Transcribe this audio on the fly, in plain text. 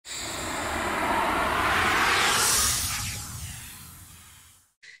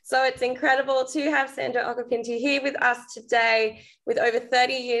So it's incredible to have Sandra Occhipinti here with us today with over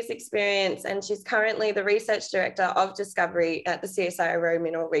 30 years experience, and she's currently the Research Director of Discovery at the CSIRO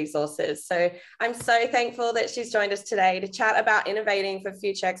Mineral Resources. So I'm so thankful that she's joined us today to chat about innovating for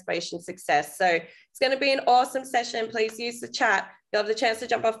future exploration success. So it's going to be an awesome session. Please use the chat. You'll have the chance to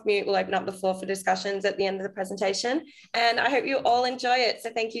jump off mute. We'll open up the floor for discussions at the end of the presentation. And I hope you all enjoy it.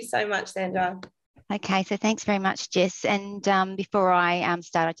 So thank you so much, Sandra. Okay, so thanks very much, Jess. And before I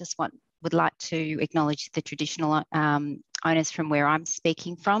start, I just would like to acknowledge the traditional owners from where I'm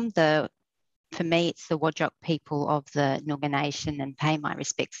speaking from. For me, it's the Whadjuk people of the Noongar Nation, and pay my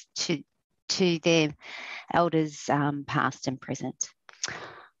respects to their elders, past and present.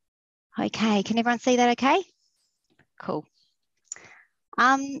 Okay, can everyone see that okay? Cool.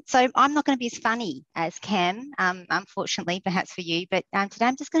 So I'm not going to be as funny as Cam, unfortunately, perhaps for you, but today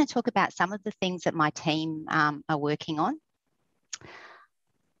I'm just going to talk about some of the things that my team are working on.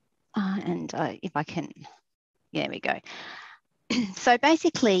 If I can, yeah, there we go. So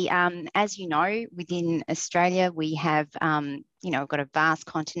basically, as you know, within Australia, we have, we've got a vast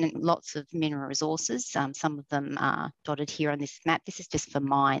continent, lots of mineral resources. Some of them are dotted here on this map. This is just for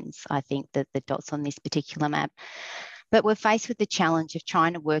mines, I think, the dots on this particular map. But we're faced with the challenge of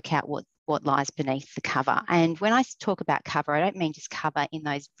trying to work out what lies beneath the cover. And when I talk about cover, I don't mean just cover in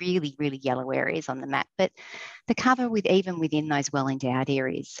those really, really yellow areas on the map, but the cover even within those well-endowed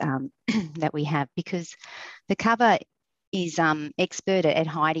areas that we have, because the cover is expert at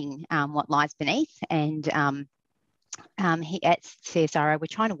hiding what lies beneath. And at CSIRO, we're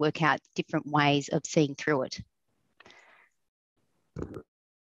trying to work out different ways of seeing through it.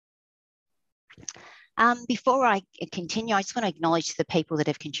 Before I continue, I just want to acknowledge the people that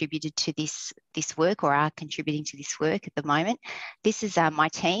have contributed to this work, or are contributing to this work at the moment. This is my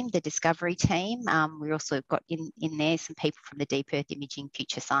team, the Discovery team. We also got in there some people from the Deep Earth Imaging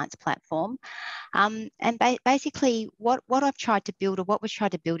Future Science platform. And basically what I've tried to build, or what we've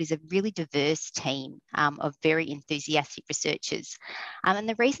tried to build, is a really diverse team of very enthusiastic researchers. And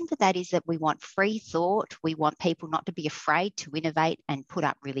the reason for that is that we want free thought. We want people not to be afraid to innovate and put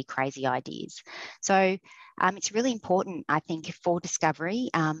up really crazy ideas. So it's really important, I think, for Discovery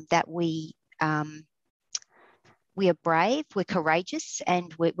that we are brave, we're courageous,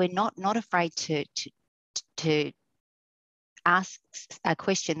 and we're not afraid to ask a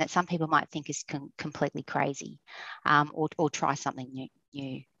question that some people might think is completely crazy, or try something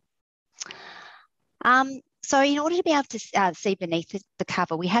new. So in order to be able to see beneath the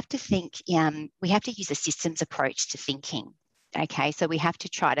cover, we have to think, we have to use a systems approach to thinking. Okay, so we have to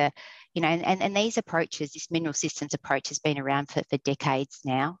try to, and these approaches, this mineral systems approach, has been around for decades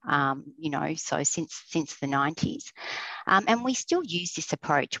now, so since the 90s. And we still use this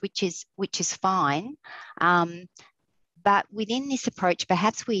approach, which is fine. But within this approach,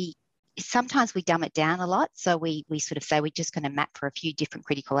 perhaps sometimes we dumb it down a lot. So we sort of say we're just going to map for a few different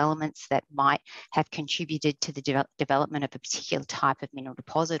critical elements that might have contributed to the development of a particular type of mineral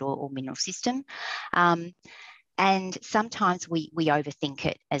deposit or mineral system. And sometimes we overthink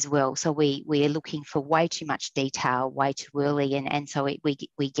it as well. So we are looking for way too much detail, way too early, and so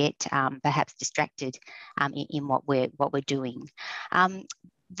we get perhaps distracted in what we're doing.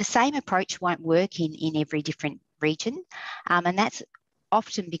 The same approach won't work in every different region, and that's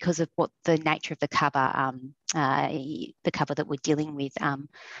often because of what the nature of the cover that we're dealing with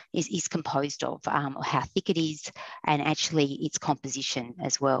is composed of, or how thick it is, and actually its composition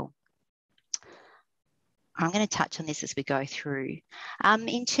as well. I'm going to touch on this as we go through.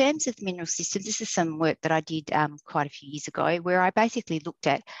 In terms of mineral systems, this is some work that I did quite a few years ago, where I basically looked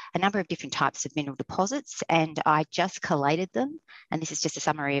at a number of different types of mineral deposits, and I just collated them. And this is just a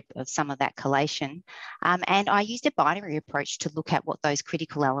summary of some of that collation. And I used a binary approach to look at what those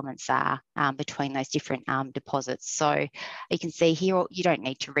critical elements are between those different deposits. So you can see here, you don't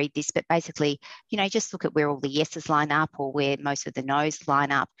need to read this, but basically, just look at where all the yeses line up, or where most of the nos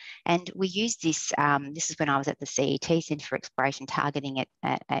line up. And we use this, this is when I was at the CET, Centre for Exploration Targeting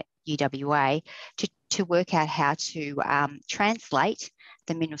at UWA, to work out how to translate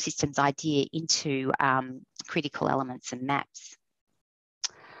the mineral systems idea into critical elements and maps.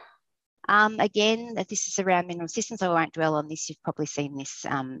 Again, this is around mineral systems. I won't dwell on this. You've probably seen this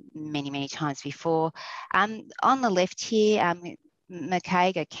many, many times before. On the left here,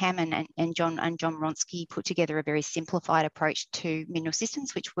 Cam and John Wronski put together a very simplified approach to mineral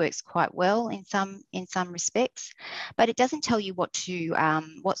systems, which works quite well in some respects, but it doesn't tell you what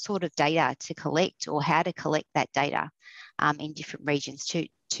sort of data to collect, or how to collect that data in different regions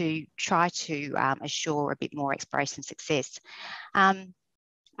to try to assure a bit more exploration success.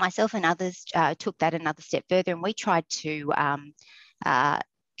 Myself and others took that another step further, and we tried to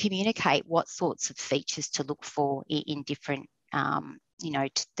communicate what sorts of features to look for in different,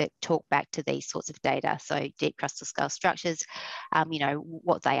 that talk back to these sorts of data. So deep crustal scale structures,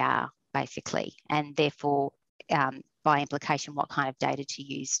 what they are basically, and therefore, by implication, what kind of data to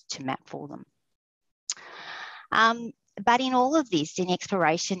use to map for them. But in all of this, in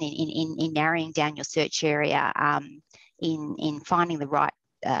exploration, in narrowing down your search area, in finding the right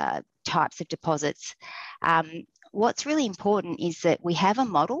types of deposits, what's really important is that we have a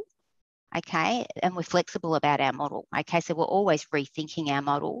model, okay, and we're flexible about our model, okay, so we're always rethinking our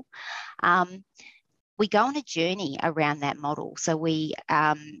model. We go on a journey around that model. So we're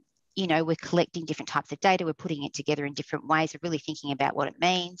collecting different types of data, we're putting it together in different ways, we're really thinking about what it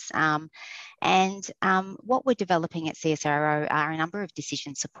means. What we're developing at CSIRO are a number of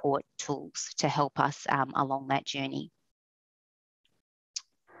decision support tools to help us along that journey.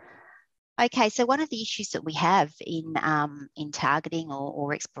 Okay, so one of the issues that we have in targeting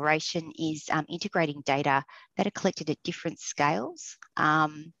or exploration is integrating data that are collected at different scales,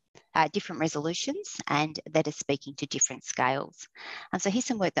 different resolutions, and that are speaking to different scales. And so here's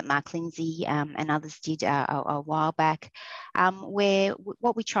some work that Mark Lindsay and others did a while back, where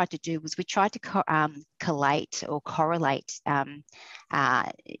what we tried to do was we tried to collate or correlate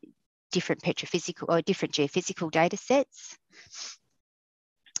different petrophysical or different geophysical data sets,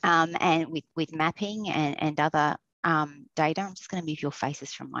 and with mapping and other data. I'm just going to move your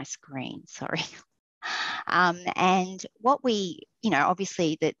faces from my screen, sorry. And what we,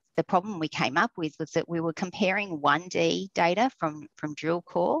 obviously the problem we came up with was that we were comparing 1D data from drill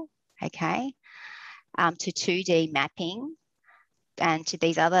core, okay, to 2D mapping, and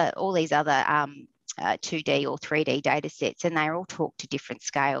to all these other 2D or 3D data sets, and they all talk to different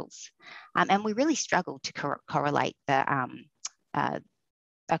scales. And we really struggled to correlate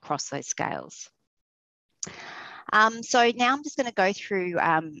across those scales. So now I'm just going to go through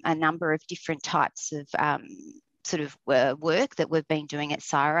a number of different types of work that we've been doing at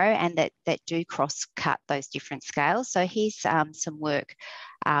CSIRO and that do cross-cut those different scales. So here's some work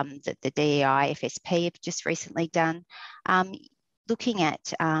that the DEI FSP have just recently done, looking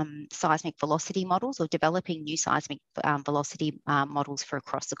at seismic velocity models or developing new seismic velocity models for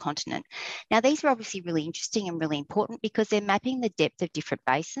across the continent. Now, these are obviously really interesting and really important because they're mapping the depth of different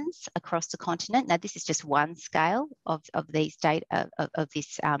basins across the continent. Now, this is just one scale of these data of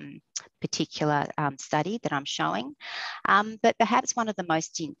this particular study that I'm showing. But perhaps one of the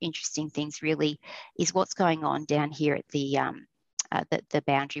most interesting things really is what's going on down here at the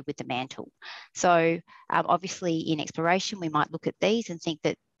boundary with the mantle. So obviously in exploration, we might look at these and think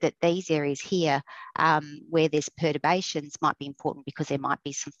that these areas here where there's perturbations might be important because there might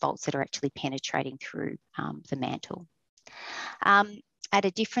be some faults that are actually penetrating through the mantle. At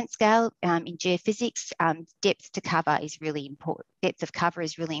a different scale, in geophysics, depth of cover is really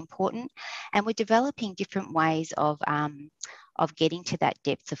important. And we're developing different ways of getting to that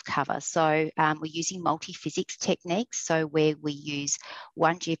depth of cover. So we're using multi-physics techniques, so where we use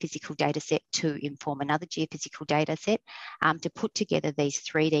one geophysical data set to inform another geophysical data set to put together these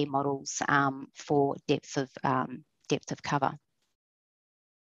 3D models for depth of cover.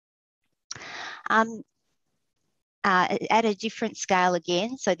 At a different scale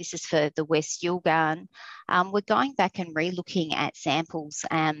again, so this is for the West Yilgarn, we're going back and re-looking at samples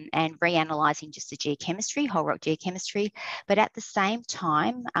and reanalyzing just the geochemistry, whole rock geochemistry. But at the same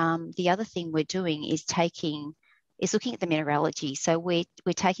time, the other thing we're doing is looking at the mineralogy. So we're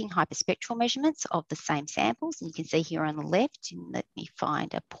taking hyperspectral measurements of the same samples, and you can see here on the left, and let me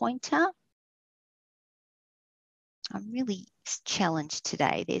find a pointer. I'm really challenged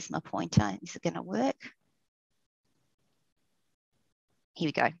today. There's my pointer. Is it going to work? Here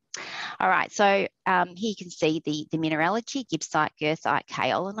we go. All right, so here you can see the mineralogy, gibbsite, girthite,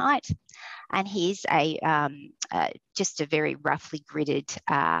 kaolinite, and here's just a very roughly gridded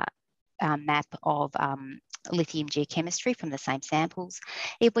map of lithium geochemistry from the same samples.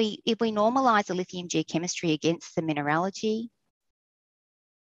 If we normalise the lithium geochemistry against the mineralogy,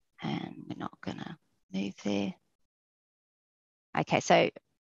 and we're not going to move there. Okay, so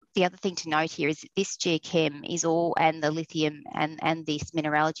the other thing to note here is that this geochem is all, and the lithium and this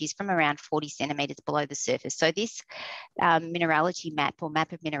mineralogy is from around 40 centimetres below the surface. So this mineralogy map or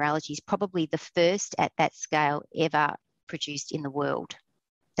map of mineralogy is probably the first at that scale ever produced in the world.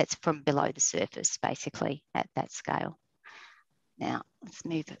 That's from below the surface, basically, at that scale. Now, let's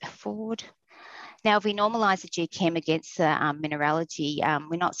move it forward. Now, if we normalise the geochem against the mineralogy,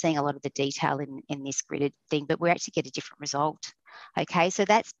 we're not seeing a lot of the detail in this gridded thing, but we actually get a different result. Okay, so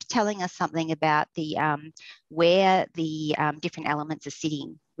that's telling us something about the where the different elements are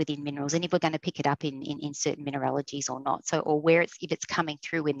sitting within minerals, and if we're going to pick it up in certain mineralogies or not. So, or where it's, if it's coming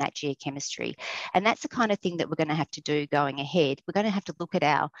through in that geochemistry. And that's the kind of thing that we're going to have to do going ahead. We're going to have to look at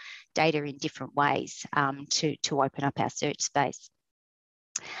our data in different ways to open up our search space.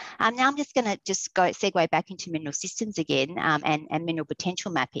 Now I'm just going to segue back into mineral systems again and mineral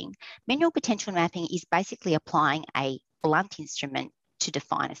potential mapping. Mineral potential mapping is basically applying a blunt instrument to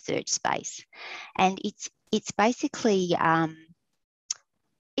define a search space. And it's basically,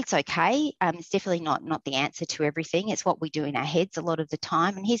 it's okay. It's definitely not the answer to everything. It's what we do in our heads a lot of the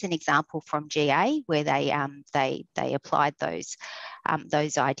time. And here's an example from GA where they applied those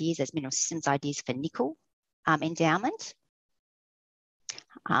ideas as mineral systems ideas for nickel endowment.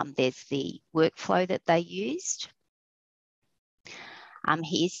 There's the workflow that they used.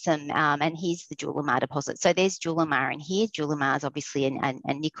 Here's some, and here's the Julimar deposit. So there's Julimar in here. Julimar is obviously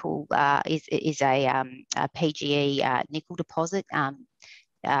a nickel, is a PGE nickel deposit,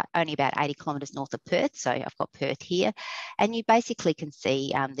 only about 80 kilometres north of Perth. So I've got Perth here. And you basically can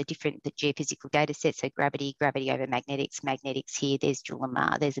see the geophysical data sets. So gravity over magnetics here. There's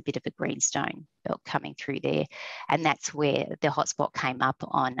Julimar. There's a bit of a greenstone belt coming through there. And that's where the hotspot came up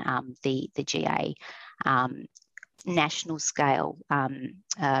on the GA national scale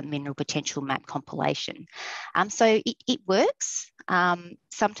mineral potential map compilation. So it works.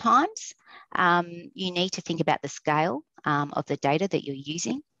 Sometimes you need to think about the scale of the data that you're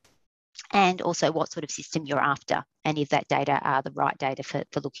using and also what sort of system you're after and if that data are the right data for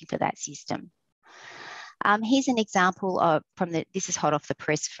looking for that system. Here's an example of this is hot off the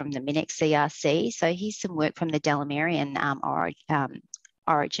press from the MINEX CRC. So here's some work from the Delamerian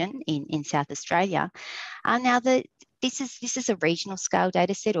origin in South Australia. Now this is a regional scale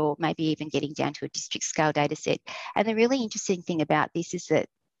data set, or maybe even getting down to a district scale data set. And the really interesting thing about this is that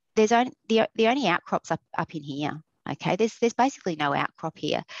there's the only outcrops up in here. Okay, there's basically no outcrop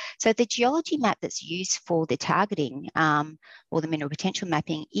here. So the geology map that's used for the targeting or the mineral potential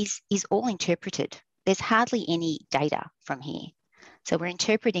mapping is all interpreted. There's hardly any data from here. So we're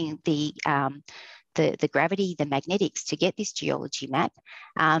interpreting the gravity, the magnetics to get this geology map,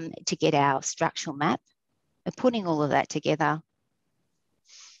 to get our structural map, and putting all of that together,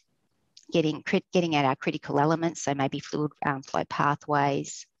 getting at our critical elements, so maybe fluid flow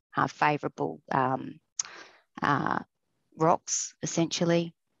pathways, favourable rocks,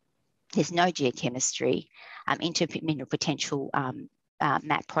 essentially. There's no geochemistry into mineral potential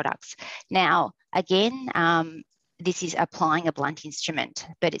map products. Now, again, this is applying a blunt instrument,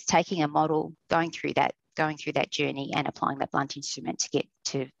 but it's taking a model, going through that journey and applying that blunt instrument to get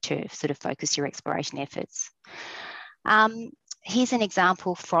to sort of focus your exploration efforts. Here's an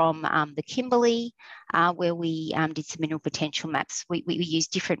example from the Kimberley, where we did some mineral potential maps. We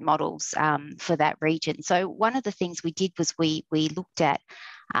used different models for that region. So one of the things we did was we looked at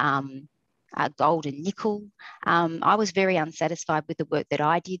gold and nickel. I was very unsatisfied with the work that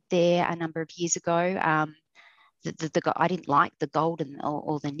I did there a number of years ago. I didn't like the gold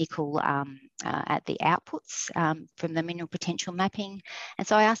or the nickel at the outputs from the mineral potential mapping. And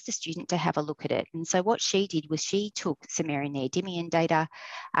so I asked the student to have a look at it. And so what she did was she took samarian neodymium data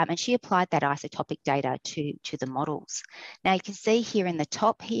and she applied that isotopic data to the models. Now you can see here in the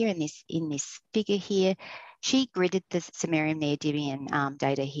top here in this figure here, she gridded the samarium neodymium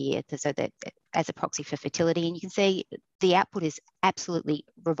data here so that as a proxy for fertility. And you can see the output is absolutely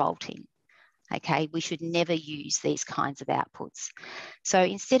revolting. Okay, we should never use these kinds of outputs. So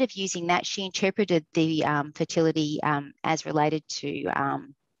instead of using that, she interpreted the fertility as related to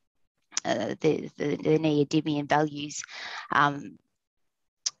the neodymium values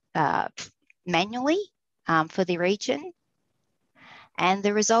manually for the region. And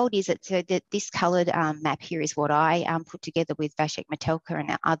the result is that this coloured map here is what I put together with Vashek Metelka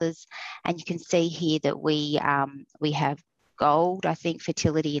and others. And you can see here that we have gold, I think,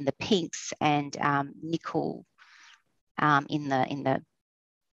 fertility in the pinks, and nickel in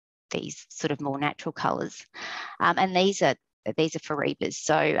these sort of more natural colours. And these are for Reapers.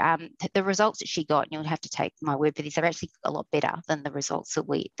 So the results that she got, and you'll have to take my word for this, are actually a lot better than the results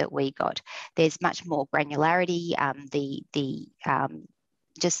that we got. There's much more granularity.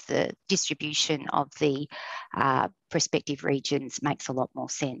 Just the distribution of the prospective regions makes a lot more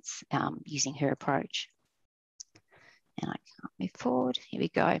sense using her approach. And I can't move forward. Here we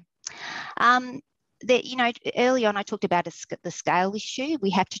go. Early on I talked about the scale issue. We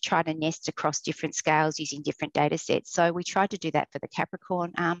have to try to nest across different scales using different data sets. So we tried to do that for the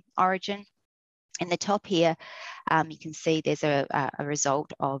Capricorn origin. In the top here, you can see there's a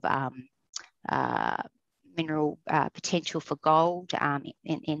result of mineral potential for gold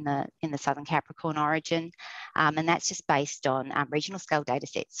in the Southern Capricorn origin, and that's just based on regional scale data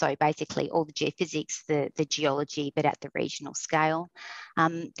sets. So basically all the geophysics, the geology, but at the regional scale.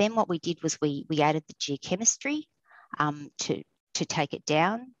 Then what we did was we added the geochemistry to take it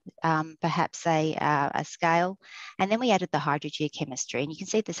down, perhaps a scale, and then we added the hydrogeochemistry, and you can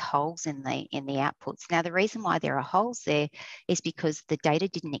see there's holes in the outputs. Now the reason why there are holes there is because the data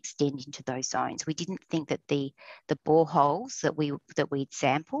didn't extend into those zones. We didn't think that the boreholes that we'd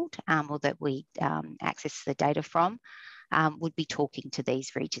sampled or that we accessed the data from would be talking to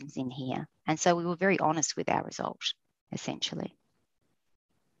these regions in here, and so we were very honest with our result, essentially.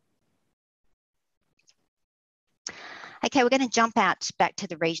 Okay, we're going to jump out back to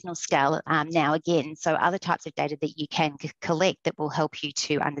the regional scale now again. So other types of data that you can collect that will help you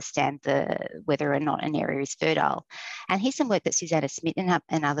to understand whether or not an area is fertile. And here's some work that Susanna Smith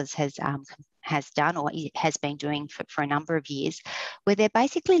and others has done or has been doing for a number of years, where they're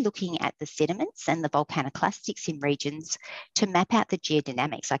basically looking at the sediments and the volcaniclastics in regions to map out the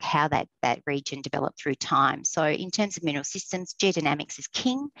geodynamics, like how that region developed through time. So in terms of mineral systems, geodynamics is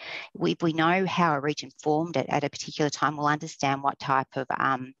king. We know how a region formed at a particular time. We'll understand what type of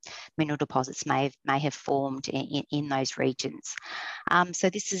mineral deposits may have formed in those regions. So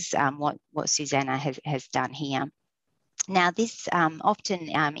this is what Susanna has done here. Now, this often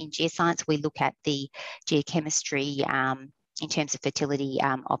in geoscience, we look at the geochemistry in terms of fertility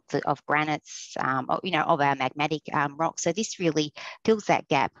of granites, of our magmatic rocks. So this really fills that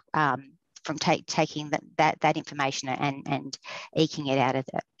gap from taking that information and eking it out of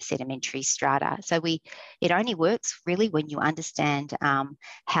the sedimentary strata. So it only works really when you understand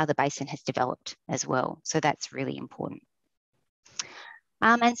how the basin has developed as well. So that's really important.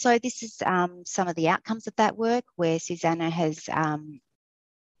 And so this is some of the outcomes of that work, where Susanna has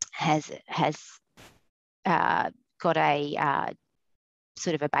got a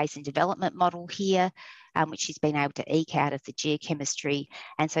sort of a basin development model here, which she's been able to eke out of the geochemistry,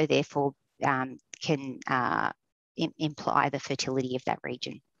 and so therefore can imply the fertility of that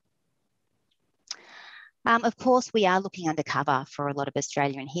region. Of course, we are looking undercover for a lot of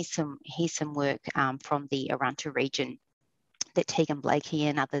Australia, and here's some work from the Arunta region that Tegan Blakey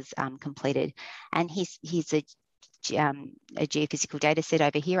and others completed. And here's a geophysical data set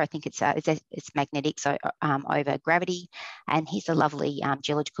over here. I think it's magnetic, so over gravity. And here's a lovely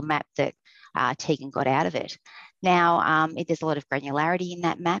geological map that Tegan got out of it. Now, there's a lot of granularity in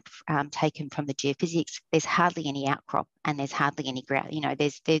that map taken from the geophysics. There's hardly any outcrop, and there's hardly any ground,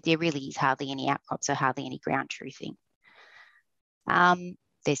 there really is hardly any outcrop, so hardly any ground truthing.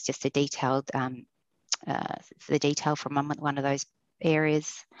 There's just a detailed the detail from one of those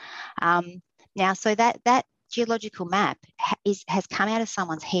areas. Now, so that geological map has come out of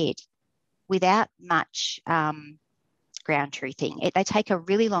someone's head without much ground truthing. They take a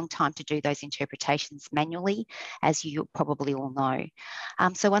really long time to do those interpretations manually, as you probably all know.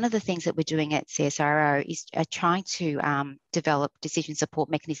 So one of the things that we're doing at CSIRO is trying to develop decision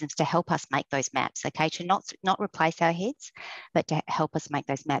support mechanisms to help us make those maps, okay, to not replace our heads, but to help us make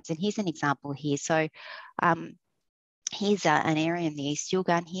those maps. And here's an example here. So here's an area in the East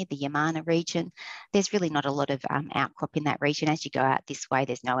Yilgarn here, the Yamana region. There's really not a lot of outcrop in that region. As you go out this way,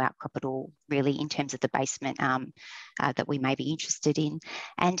 there's no outcrop at all, really, in terms of the basement that we may be interested in.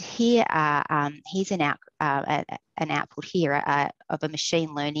 And here, here's an output here of a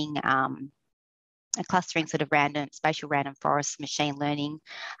machine learning, a clustering sort of spatial random forest machine learning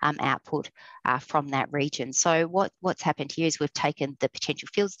output from that region. So what's happened here is we've taken the potential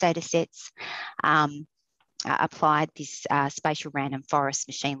fields data sets, applied this spatial random forest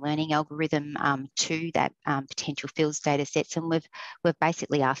machine learning algorithm to that potential fields data sets, and we've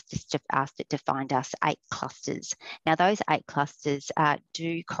basically asked it to find us 8 clusters. Now, those 8 clusters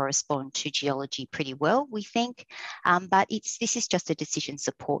do correspond to geology pretty well, we think, but this is just a decision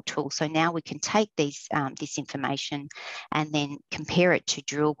support tool. So now we can take this information and then compare it to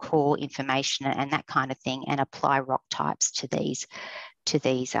drill core information and that kind of thing, and apply rock types to these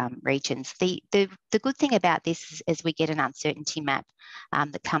regions. The good thing about this is we get an uncertainty map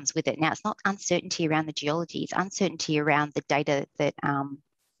that comes with it. Now, it's not uncertainty around the geology, it's uncertainty around the data that,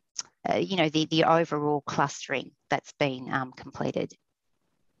 the overall clustering that's been completed.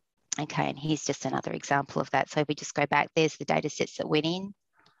 Okay, and here's just another example of that. So if we just go back, there's the data sets that went in.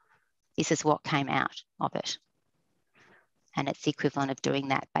 This is what came out of it. And it's the equivalent of doing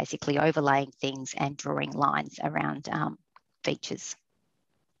that, basically overlaying things and drawing lines around features.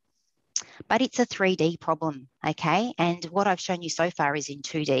 But it's a 3D problem, okay? And what I've shown you so far is in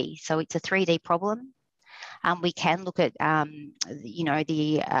 2D. So it's a 3D problem. We can look at, the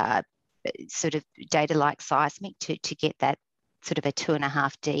sort of data like seismic to get that sort of a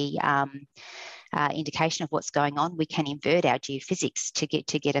 2.5D indication of what's going on. We can invert our geophysics to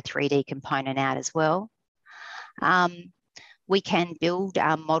get a 3D component out as well. We can build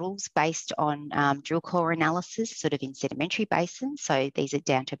models based on drill core analysis, sort of in sedimentary basins. So these are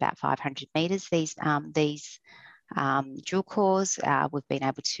down to about 500 metres. These drill cores, we've been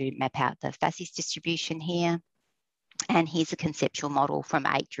able to map out the facies distribution here. And here's a conceptual model from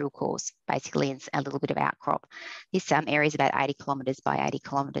 8 drill cores, basically, and a little bit of outcrop. This area is about 80 kilometres by 80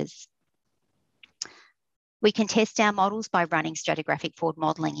 kilometres. We can test our models by running stratigraphic forward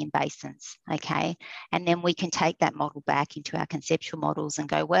modelling in basins, okay? And then we can take that model back into our conceptual models and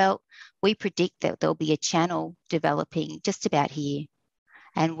go, well, we predict that there'll be a channel developing just about here,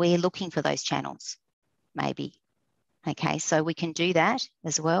 and we're looking for those channels, maybe. Okay, so we can do that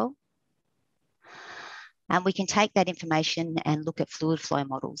as well. And we can take that information and look at fluid flow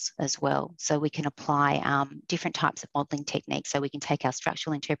models as well. So we can apply different types of modelling techniques. So we can take our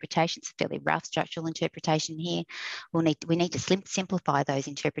structural interpretations, fairly rough structural interpretation here. We need to simplify those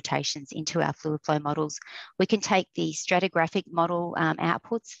interpretations into our fluid flow models. We can take the stratigraphic model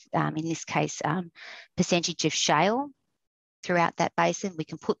outputs, in this case, percentage of shale throughout that basin. We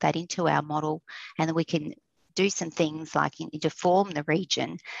can put that into our model, and then we can do some things like deform the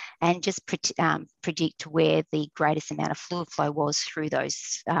region and just predict where the greatest amount of fluid flow was through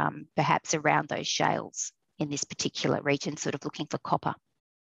those, perhaps around those shales in this particular region, sort of looking for copper.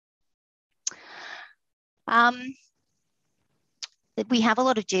 We have a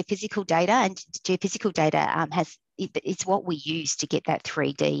lot of geophysical data, and geophysical data it's what we use to get that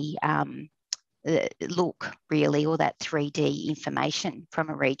 3D look, really, or that 3D information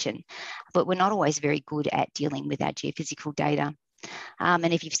from a region. But we're not always very good at dealing with our geophysical data.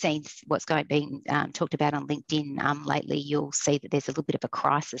 And if you've seen what's being talked about on LinkedIn lately, you'll see that there's a little bit of a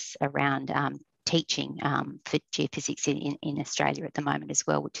crisis around teaching for geophysics in Australia at the moment as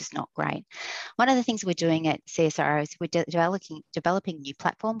well, which is not great. One of the things we're doing at CSIRO is we're developing a new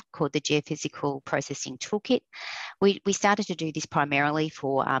platform called the Geophysical Processing Toolkit. We started to do this primarily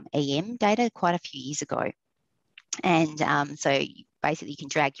for EM data quite a few years ago. And so basically you can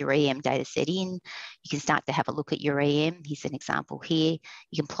drag your EM data set in, you can start to have a look at your EM. Here's an example here.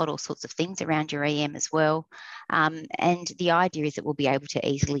 You can plot all sorts of things around your EM as well. And the idea is that we'll be able to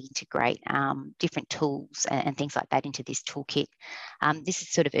easily integrate different tools and things like that into this toolkit. This is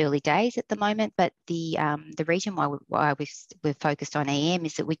sort of early days at the moment, but the reason why we've focused on EM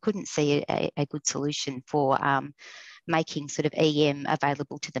is that we couldn't see a good solution for making sort of EM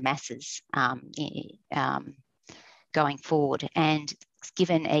available to the masses going forward. And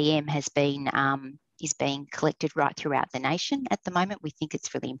given EM is being collected right throughout the nation at the moment, we think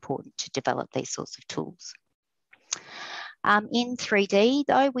it's really important to develop these sorts of tools. In 3D,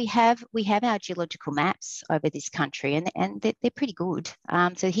 though, we have our geological maps over this country, and they're pretty good.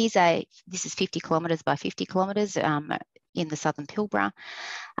 So this is 50 kilometres by 50 kilometres in the southern Pilbara,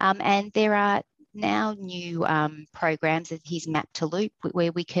 and there are now new programs. Here's Map to Loop,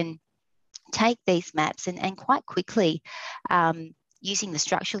 where we can take these maps and quite quickly, using the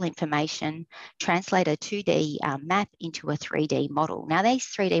structural information, translate a 2D map into a 3D model. Now, these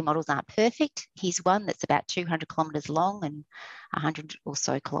 3D models aren't perfect. Here's one that's about 200 kilometres long and 100 or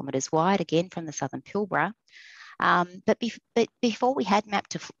so kilometres wide, again from the southern Pilbara. But before we had Map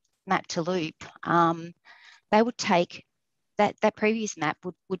to Loop, they would take that previous map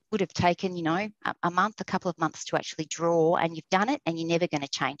would have taken, you know, a couple of months to actually draw, and you've done it and you're never going to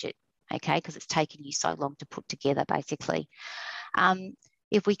change it. Okay, because it's taken you so long to put together, basically.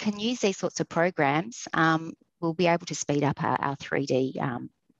 If we can use these sorts of programs, we'll be able to speed up our 3D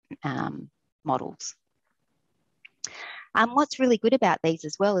models. What's really good about these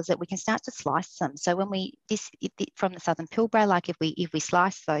as well is that we can start to slice them. So when from the southern Pilbara, like if we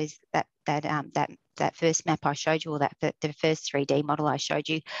slice those that first map I showed you, or the first 3D model I showed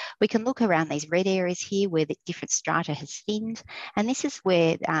you, we can look around these red areas here where the different strata has thinned, and this is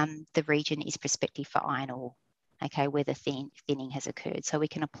where the region is prospective for iron ore. Okay, where the thinning has occurred. So we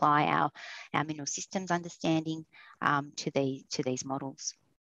can apply our mineral systems understanding to these models.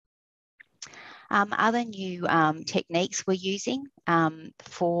 Other new techniques we're using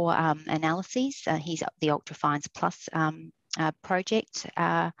for analyses, here's the Ultrafines Plus project.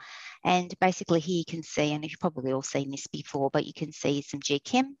 And basically here you can see, and you've probably all seen this before, but you can see some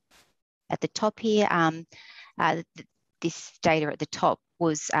geochem at the top here. This data at the top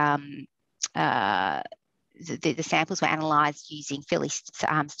was the samples were analysed using fairly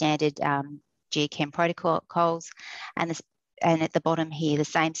standard geochem protocols, and at the bottom here, the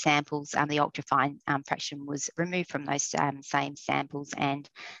same samples, the ultrafine fraction was removed from those same samples, and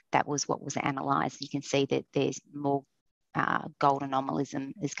that was what was analysed. You can see that there's more gold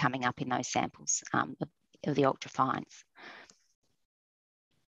anomalism is coming up in those samples of the ultrafines.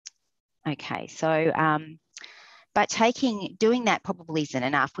 Okay, so but doing that probably isn't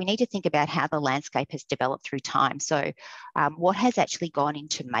enough. We need to think about how the landscape has developed through time. So what has actually gone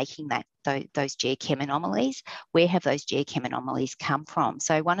into making those geochem anomalies? Where have those geochem anomalies come from?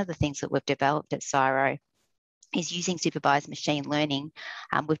 So one of the things that we've developed at CSIRO is using supervised machine learning.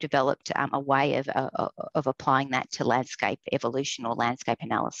 We've developed a way of applying that to landscape evolution or landscape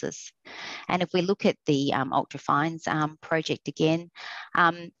analysis. And if we look at the ultrafines project again,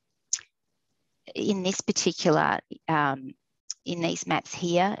 in this particular, in these maps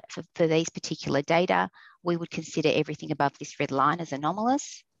here, for these particular data, we would consider everything above this red line as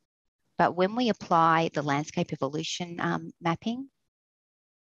anomalous. But when we apply the landscape evolution mapping,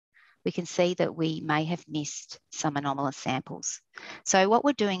 we can see that we may have missed some anomalous samples. So what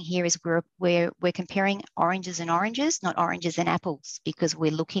we're doing here is we're comparing oranges and oranges, not oranges and apples, because we're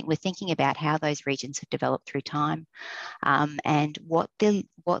thinking about how those regions have developed through time, and what the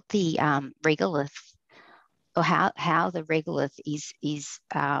regolith, or how the regolith is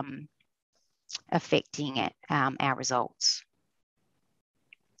affecting our results.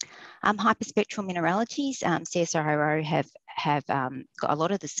 Hyperspectral mineralogies, CSIRO have got a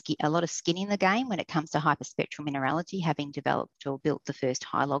lot of skin in the game when it comes to hyperspectral mineralogy, having developed or built the first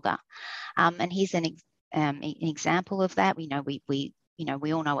high logger. And here's an example of that. We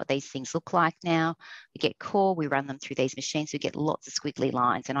all know what these things look like now. We get core, we run them through these machines, we get lots of squiggly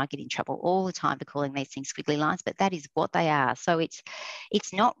lines, and I get in trouble all the time for calling these things squiggly lines, but that is what they are. So it's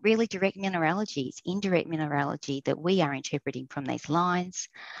not really direct mineralogy, it's indirect mineralogy that we are interpreting from these lines.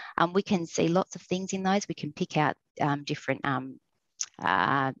 We can see lots of things in those. We can pick out different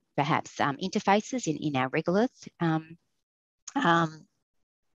perhaps interfaces in our regolith.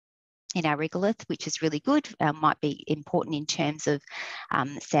 Which is really good, might be important in terms of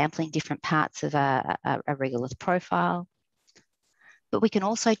sampling different parts of a regolith profile. But we can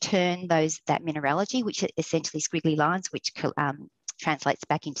also turn that mineralogy, which are essentially squiggly lines, which translates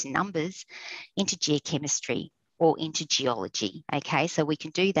back into numbers, into geochemistry or into geology. Okay, so we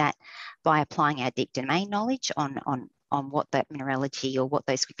can do that by applying our deep domain knowledge on what that mineralogy or what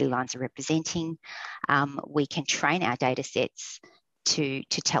those squiggly lines are representing. We can train our data sets to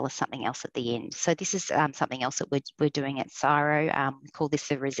tell us something else at the end. So this is something else that we're doing at CSIRO. We call this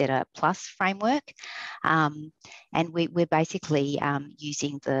the Rosetta Plus framework. And we're basically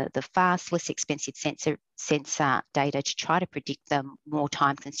using the fast, less expensive sensor data to try to predict the more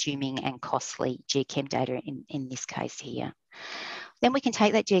time-consuming and costly geochem data in this case here. Then we can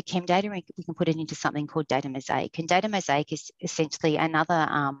take that geochem data and we can put it into something called data mosaic. And data mosaic is essentially another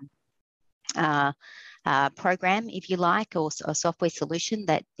program, if you like, or a software solution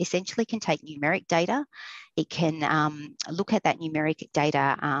that essentially can take numeric data. It can look at that numeric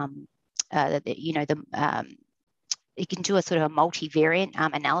data, it can do a sort of a multivariate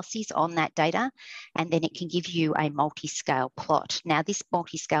analysis on that data, and then it can give you a multi-scale plot. Now, this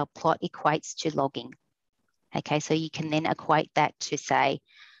multi-scale plot equates to logging. Okay, so you can then equate that to, say,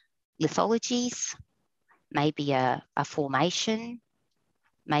 lithologies, maybe a formation,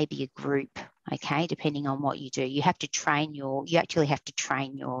 maybe a group, okay, depending on what you do. You actually have to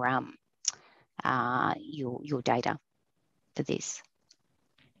train your data for this.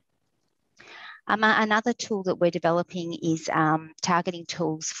 Another tool that we're developing is targeting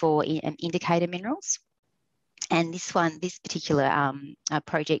tools for indicator minerals. And this particular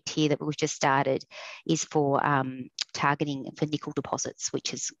project here that we've just started is for targeting for nickel deposits,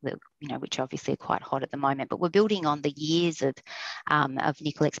 which obviously are quite hot at the moment. But we're building on the years of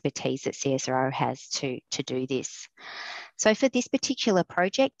nickel expertise that CSIRO has to do this. So for this particular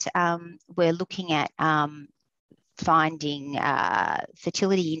project, we're looking at finding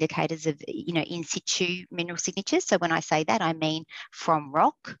fertility indicators of in situ mineral signatures. So when I say that, I mean from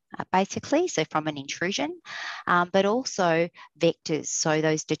rock, basically, so from an intrusion, but also vectors, so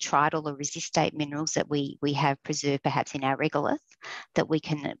those detrital or resistate minerals that we have preserved perhaps in our regolith that we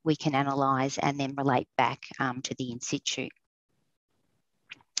can analyse and then relate back to the in situ.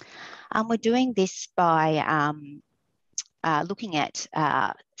 We're doing this by looking at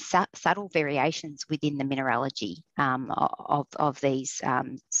subtle variations within the mineralogy of these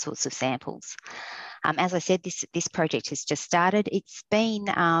sorts of samples. As I said, this project has just started. It's been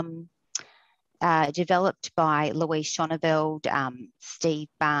developed by Louise Schoneveld, Steve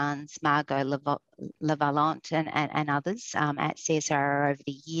Barnes, Margot Lavalente and others at CSIRO over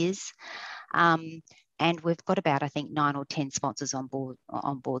the years. And we've got about, I think, 9 or 10 sponsors on board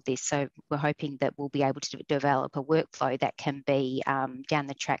this. So we're hoping that we'll be able to develop a workflow that can be down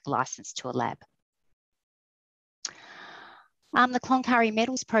the track licensed to a lab. The Cloncurry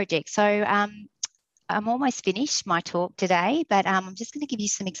Metals Project. So I'm almost finished my talk today, but I'm just going to give you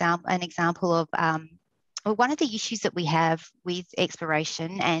an example of one of the issues that we have with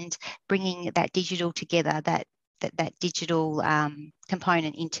exploration and bringing that digital together, that digital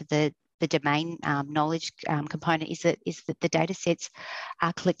component into the domain knowledge component is that the data sets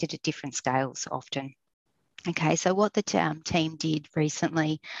are collected at different scales often. Okay, so what the team did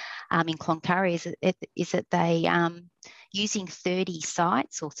recently in Cloncurry is that they, using 30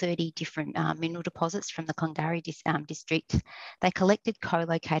 sites or 30 different mineral deposits from the Cloncurry district, they collected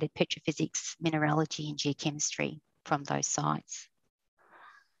co-located petrophysics, mineralogy and geochemistry from those sites.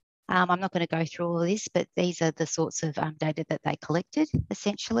 I'm not going to go through all of this, but these are the sorts of data that they collected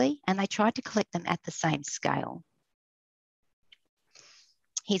essentially, and they tried to collect them at the same scale.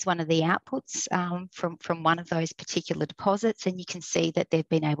 Here's one of the outputs from one of those particular deposits, and you can see that they've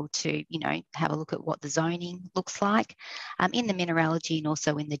been able to, have a look at what the zoning looks like in the mineralogy and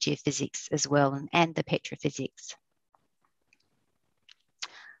also in the geophysics as well, and the petrophysics.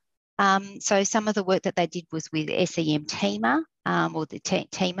 So some of the work that they did was with SEM TEMA, or the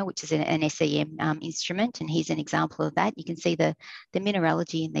TEMA, which is an SEM instrument, and here's an example of that. You can see the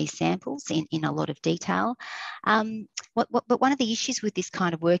mineralogy in these samples in a lot of detail. But one of the issues with this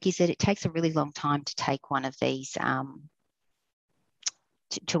kind of work is that it takes a really long time to take one of these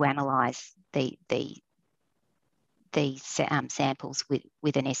to analyse these samples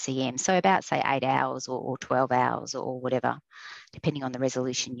with an SEM. So about, say, 8 hours or 12 hours or whatever, depending on the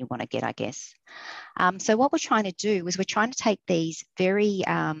resolution you want to get, I guess. So what we're trying to do is we're trying to take these very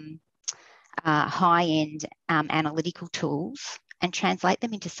high-end analytical tools and translate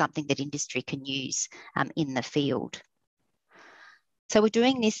them into something that industry can use in the field. So we're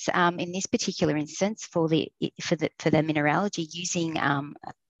doing this in this particular instance for the mineralogy using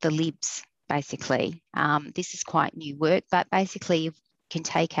the LIBS. Basically, this is quite new work, but basically you can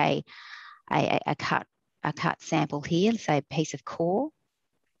take a cut sample here, say a piece of core,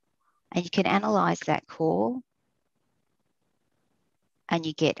 and you can analyse that core, and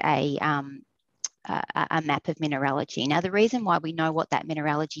you get a map of mineralogy. Now, the reason why we know what that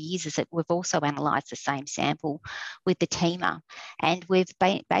mineralogy is that we've also analysed the same sample with the TEMA, and we've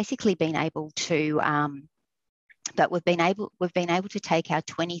basically been able to but we've been able to take our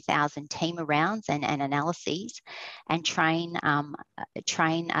 20,000 TEMA rounds and analyses and train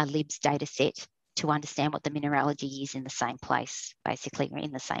a LIBS data set to understand what the mineralogy is in the same place, basically, or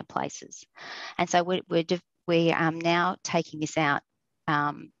in the same places. And so we're now taking this out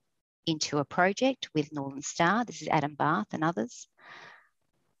into a project with Northern Star. This is Adam Barth and others.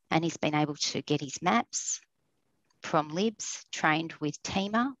 And he's been able to get his maps from LIBS, trained with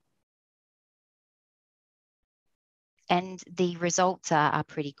TEMA. And the results are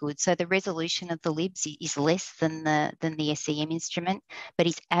pretty good. So the resolution of the LIBS is less than the SEM instrument, but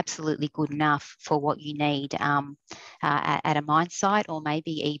it's absolutely good enough for what you need at a mine site, or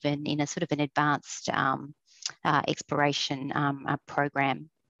maybe even in a sort of an advanced exploration program.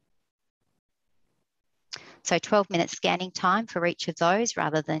 So 12-minute scanning time for each of those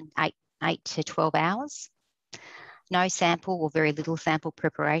rather than 8 to 12 hours. No sample or very little sample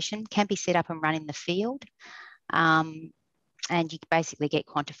preparation, can be set up and run in the field. And you basically get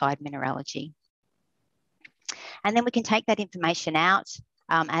quantified mineralogy. And then we can take that information out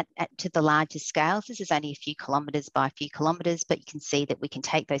to the larger scales. This is only a few kilometres by a few kilometres, but you can see that we can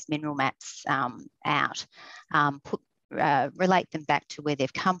take those mineral maps out, relate them back to where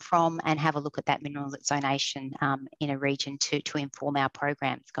they've come from, and have a look at that mineral zonation in a region to inform our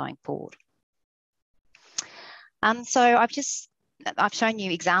programs going forward. So I've shown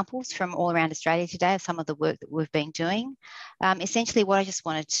you examples from all around Australia today of some of the work that we've been doing. Essentially, what I just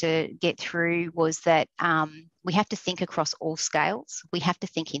wanted to get through was that we have to think across all scales. We have to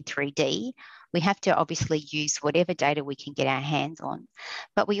think in 3D. We have to obviously use whatever data we can get our hands on.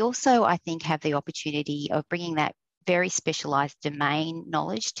 But we also, I think, have the opportunity of bringing that very specialised domain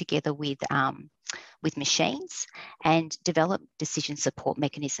knowledge together with machines and develop decision support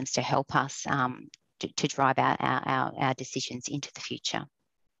mechanisms to help us to drive our decisions into the future.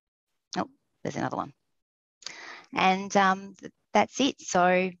 Oh, there's another one. And that's it.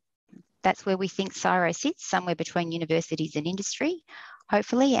 So that's where we think CSIRO sits, somewhere between universities and industry,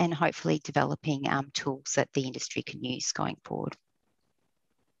 hopefully, and hopefully developing tools that the industry can use going forward.